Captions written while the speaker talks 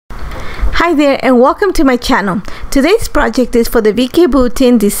Hi there and welcome to my channel. Today's project is for the Vicki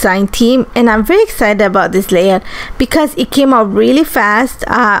Boutin design team and I'm very excited about this layout because it came out really fast.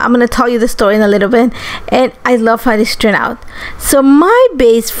 I'm going to tell you the story in a little bit and I love how this turned out. So my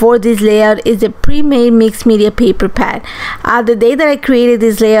base for this layout is a pre-made mixed media paper pad. The day that I created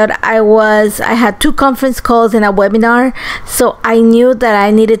this layout I had 2 conference calls and a webinar, so I knew that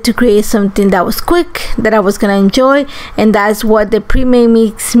I needed to create something that was quick, that I was going to enjoy, and that's what the pre-made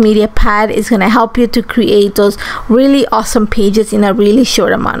mixed media pad is going to help you to create those really awesome pages in a really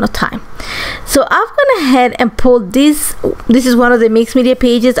short amount of time. So I've gone ahead and pulled this is one of the mixed media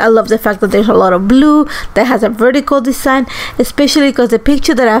pages. I love the fact that there's a lot of blue, that has a vertical design, especially because the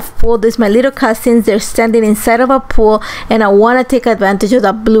picture that I've pulled is my little cousins. They're standing inside of a pool and I want to take advantage of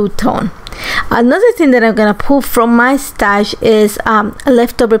that blue tone. Another thing that I'm gonna pull from my stash is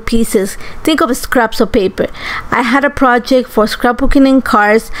leftover pieces. Think of scraps of paper. I had a project for scrapbooking in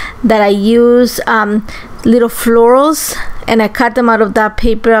cars that I use little florals and I cut them out of that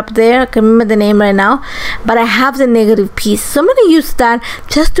paper up there. I can't remember the name right now, but I have the negative piece, so I'm going to use that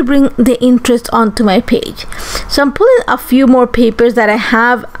just to bring the interest onto my page. So I'm pulling a few more papers that I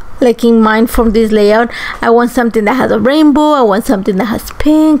have like in mind from this layout. I want something that has a rainbow, I want something that has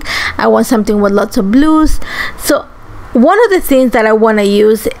pink, I want something with lots of blues. So one of the things that I want to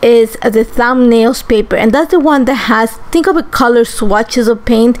use is the thumbnails paper, and that's the one that has, think of a color swatches of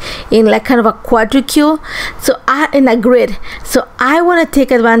paint in like kind of a quadricule, so in a grid. So I want to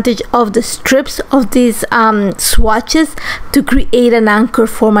take advantage of the strips of these swatches to create an anchor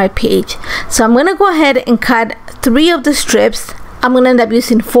for my page. So I'm going to go ahead and cut 3 of the strips. I'm going to end up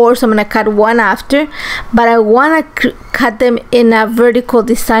using 4, so I'm going to cut 1 after, but I want to cut them in a vertical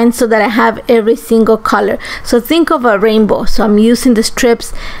design so that I have every single color. So think of a rainbow. So I'm using the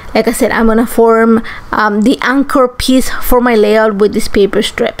strips. Like I said, I'm going to form the anchor piece for my layout with these paper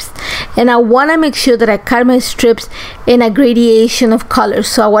strips. And I want to make sure that I cut my strips in a gradation of colors.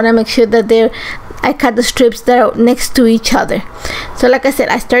 So I want to make sure that I cut the strips that are next to each other. So like I said,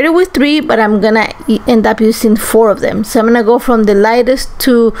 I started with 3, but I'm gonna end up using 4 of them. So I'm gonna go from the lightest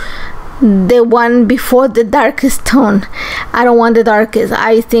to the one before the darkest tone. I don't want the darkest.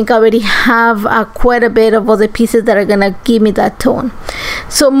 I think I already have quite a bit of other pieces that are gonna give me that tone.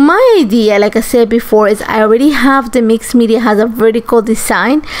 So my idea, like I said before, is I already have the mixed media has a vertical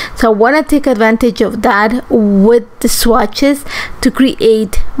design, so I want to take advantage of that with the swatches to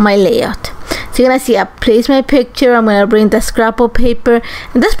create my layout. So you're gonna see I place my picture, I'm gonna bring the scrap of paper,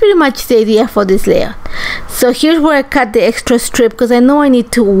 and that's pretty much the idea for this layout. So here's where I cut the extra strip because I know I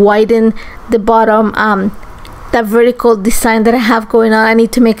need to widen the bottom, that vertical design that I have going on. I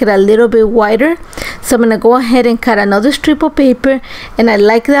need to make it a little bit wider. So I'm gonna go ahead and cut another strip of paper, and I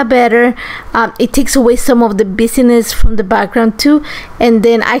like that better. It takes away some of the busyness from the background too, and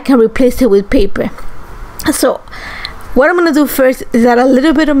then I can replace it with paper. So what I'm gonna do first is add a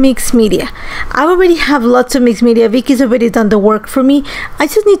little bit of mixed media. I already have lots of mixed media. Vicky's already done the work for me. I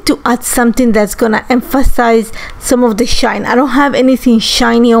just need to add something that's gonna emphasize some of the shine. I don't have anything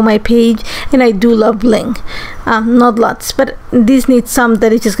shiny on my page, and I do love bling. Not lots, but this needs some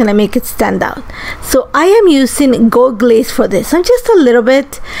that is just gonna make it stand out. So I am using gold glaze for this. I'm just a little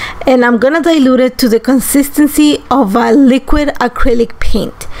bit, and I'm gonna dilute it to the consistency of a liquid acrylic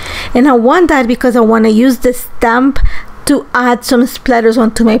paint. And I want that because I want to use the stamp to add some splatters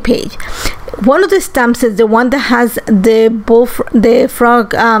onto my page. One of the stamps is the one that has the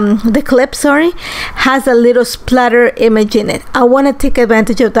clip, sorry, has a little splatter image in it. I want to take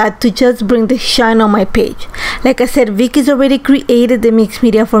advantage of that to just bring the shine on my page. Like I said, Vicky's already created the mixed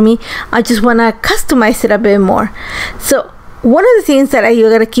media for me. I just want to customize it a bit more. So one of the things that you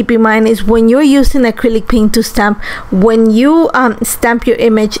gotta keep in mind is when you're using acrylic paint to stamp, when you stamp your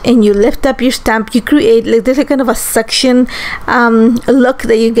image and you lift up your stamp, you create like there's a kind of a suction look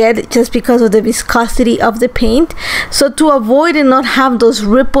that you get just because of the viscosity of the paint. So to avoid and not have those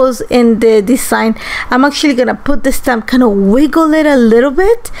ripples in the design, I'm actually gonna put the stamp, kind of wiggle it a little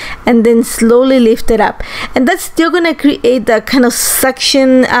bit, and then slowly lift it up, and that's still gonna create that kind of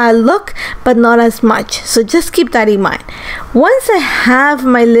suction look, but not as much. So just keep that in mind. Once I have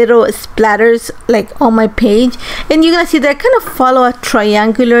my little splatters like on my page, and you're gonna see that I kind of follow a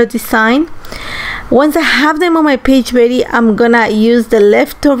triangular design. Once I have them on my page ready, I'm gonna use the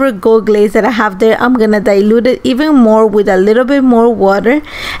leftover gold glaze that I have there. I'm gonna dilute it even more with a little bit more water,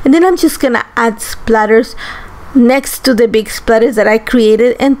 and then I'm just gonna add splatters next to the big splatters that I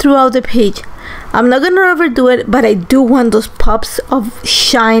created and throughout the page. I'm not gonna overdo it, but I do want those pops of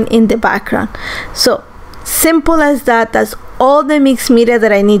shine in the background. So simple as that. That's all the mixed media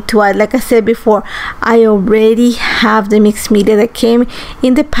that I need to add. Like I said before, I already have the mixed media that came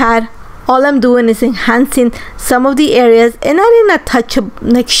in the pad all I'm doing is enhancing some of the areas and adding a touch of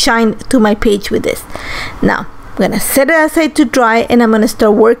like shine to my page with this. Now I'm gonna set it aside to dry, and I'm gonna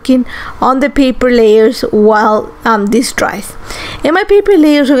start working on the paper layers while this dries. And my paper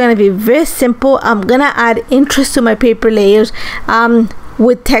layers are gonna be very simple. I'm gonna add interest to my paper layers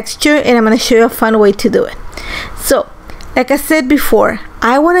with texture, and I'm gonna show you a fun way to do it. So like I said before,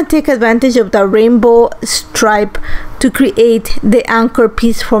 I want to take advantage of the rainbow stripe to create the anchor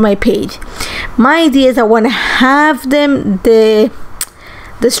piece for my page. My idea is I want to have them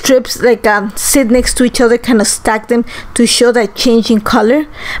the strips like sit next to each other, kind of stack them to show that change in color,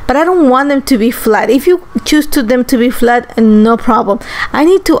 but I don't want them to be flat. If you choose them to be flat, no problem. I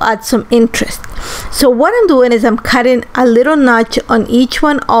need to add some interest. So what I'm doing is I'm cutting a little notch on each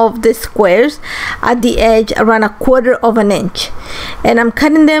one of the squares at the edge around 1/4 of an inch, and I'm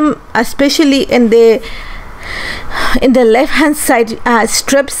cutting them especially in the left hand side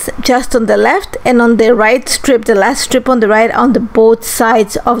strips, just on the left, and on the right strip, the last strip on the right, on the both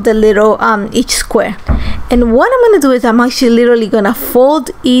sides of the little each square. And what I'm gonna do is I'm actually literally gonna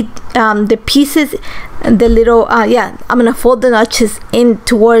fold the pieces, the little I'm gonna fold the notches in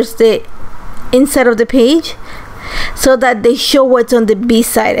towards the inside of the page so that they show what's on the B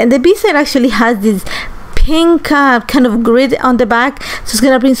side. And the B side actually has this pink kind of grid on the back, so it's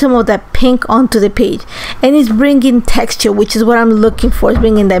gonna bring some of that pink onto the page, and it's bringing texture, which is what I'm looking for. It's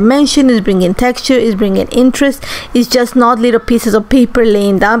bringing dimension, it's bringing texture, it's bringing interest. It's just not little pieces of paper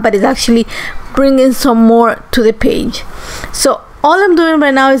laying down, but it's actually bringing some more to the page. So all I'm doing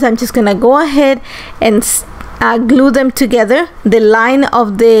right now is I'm just gonna go ahead and glue them together. The line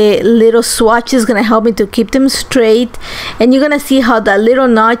of the little swatch is gonna help me to keep them straight, and you're gonna see how that little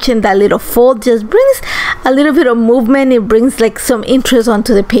notch and that little fold just brings a little bit of movement. It brings like some interest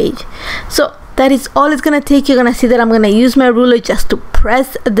onto the page. So that is all it's gonna take. You're gonna see that I'm gonna use my ruler just to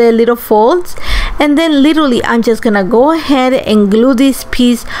press the little folds, and then literally I'm just gonna go ahead and glue this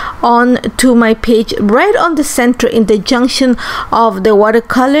piece on to my page right on the center, in the junction of the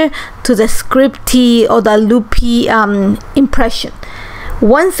watercolor to the scripty or the loopy impression.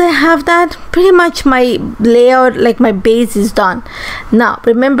 Once I have that, pretty much my layout, like my base, is done. Now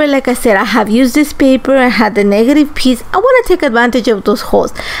remember, like I said, I have used this paper. I had the negative piece. I want to take advantage of those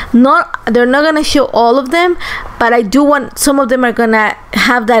holes. They're not gonna show all of them, but I do want some of them are gonna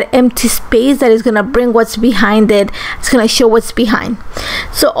have that empty space that is gonna bring what's behind it. It's gonna show what's behind.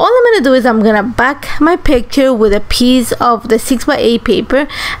 So all I'm gonna do is I'm gonna back my picture with a piece of the 6x8 paper,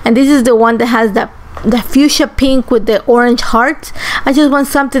 and this is the one that has the fuchsia pink with the orange hearts. I just want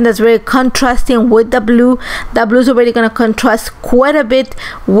something that's very contrasting with the blue. The blue is already going to contrast quite a bit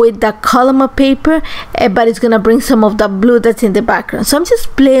with the column of paper, but it's going to bring some of the blue that's in the background. So I'm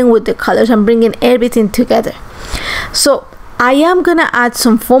just playing with the colors. I'm bringing everything together. So I am going to add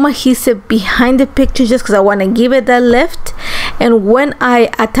some foam adhesive behind the picture just because I want to give it that lift. And when I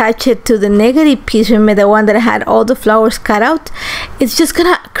attach it to the negative piece, remember the one that I had all the flowers cut out, it's just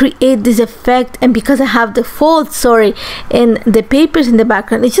gonna create this effect. And because I have the folds, in the papers in the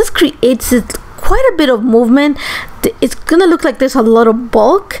background, it just creates quite a bit of movement. It's gonna look like there's a lot of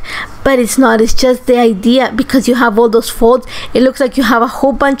bulk, but it's not. It's just the idea, because you have all those folds, it looks like you have a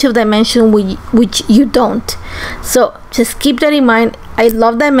whole bunch of dimension which you don't. So just keep that in mind. I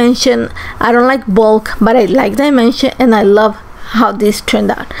love dimension. I don't like bulk, but I like dimension, and I love how this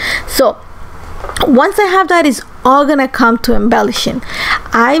turned out. So once I have that, it's all gonna come to embellishing.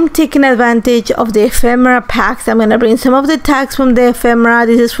 I'm taking advantage of the ephemera packs. I'm gonna bring some of the tags from the ephemera.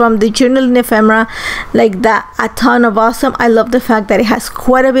 This is from the journal in ephemera, like that, a ton of awesome. I love the fact that it has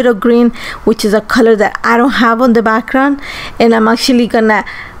quite a bit of green, which is a color that I don't have on the background, and I'm actually gonna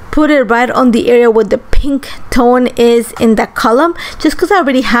put it right on the area where the pink tone is in the column, just because I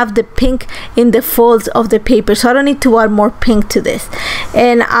already have the pink in the folds of the paper, so I don't need to add more pink to this.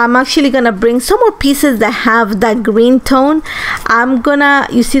 And I'm actually gonna bring some more pieces that have that green tone.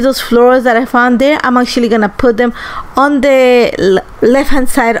 You see those florals that I found there, I'm actually gonna put them on the left hand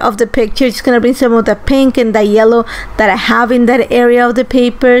side of the picture. Just gonna bring some of the pink and the yellow that I have in that area of the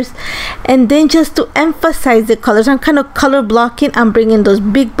papers. And then just to emphasize the colors, I'm kind of color blocking. I'm bringing those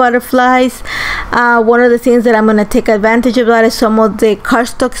big butterflies. One of the things that I'm going to take advantage of that is some of the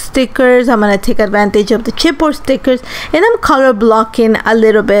cardstock stickers. I'm going to take advantage of the chipboard stickers, and I'm color blocking a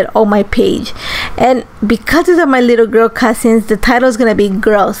little bit on my page. And because these are my little girl cousins, the title is going to be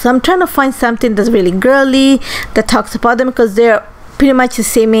girls. So I'm trying to find something that's really girly, that talks about them, because they're pretty much the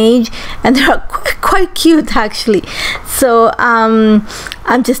same age, and they're quite cute actually. So I'm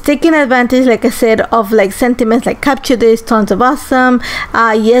just taking advantage, like I said, of like sentiments like capture this, tons of awesome,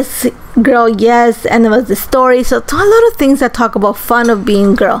 yes girl, yes, and there was the story. So a lot of things that talk about fun of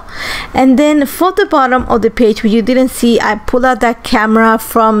being girl. And then for the bottom of the page, which you didn't see, I pulled out that camera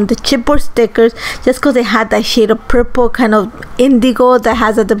from the chipboard stickers just because they had that shade of purple, kind of indigo that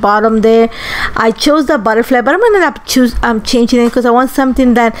has at the bottom there. I chose the butterfly, but I'm gonna end up changing it because I want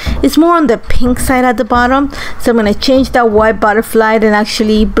something that is more on the pink side at the bottom. So I'm gonna change that white butterfly and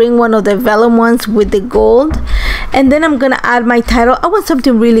actually bring one of the vellum ones with the gold. And then I'm gonna add my title. I want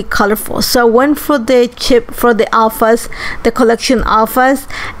something really colorful, so I went for the alphas, the collection alphas,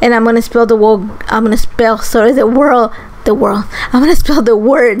 and I'm gonna spell the word. I'm gonna spell the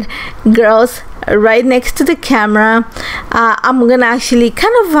word girls right next to the camera. I'm gonna actually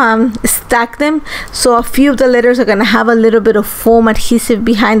kind of stack them, so a few of the letters are gonna have a little bit of foam adhesive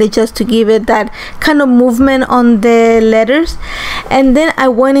behind it just to give it that kind of movement on the letters. And then I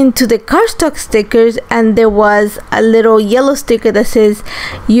went into the cardstock stickers, and there was a little yellow sticker that says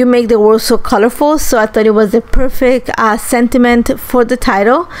 "You make the world so colorful," so I thought it was the perfect sentiment for the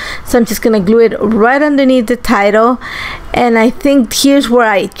title. So I'm just gonna glue it right underneath the title. And I think here's where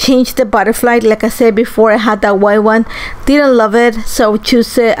I changed the butterfly. Like I said before, I had that white one, didn't love it, so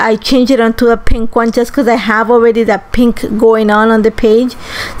I changed it onto a pink one just because I have already that pink going on the page.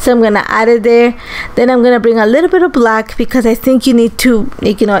 So I'm gonna add it there. Then I'm gonna bring a little bit of black because I think you need to,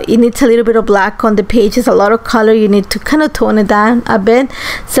 it needs a little bit of black on the page. It's a lot of color, you need to kind of tone it down a bit.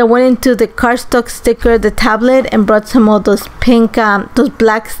 So I went into the cardstock sticker, the tablet, and brought some of those pink, those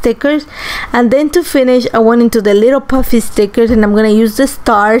black stickers. And then to finish, I went into the little puffy stickers, and I'm gonna use the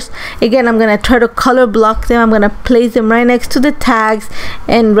stars again. I'm gonna try to color block them. I'm gonna place them right next to the tags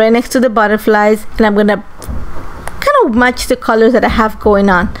and right next to the butterflies, and I'm gonna kind of match the colors that I have going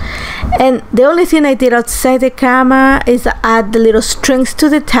on. And the only thing I did outside the camera is add the little strings to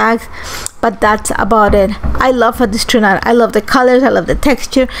the tags, but that's about it. I love how this turned out. I love the colors, I love the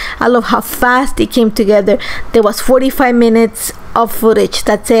texture, I love how fast it came together. There was 45 minutes of footage,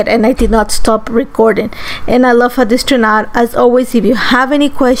 that's it, and I did not stop recording. And I love how this turned out. As always, if you have any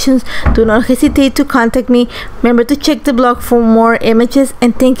questions, do not hesitate to contact me. Remember to check the blog for more images,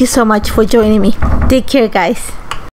 and thank you so much for joining me. Take care, guys.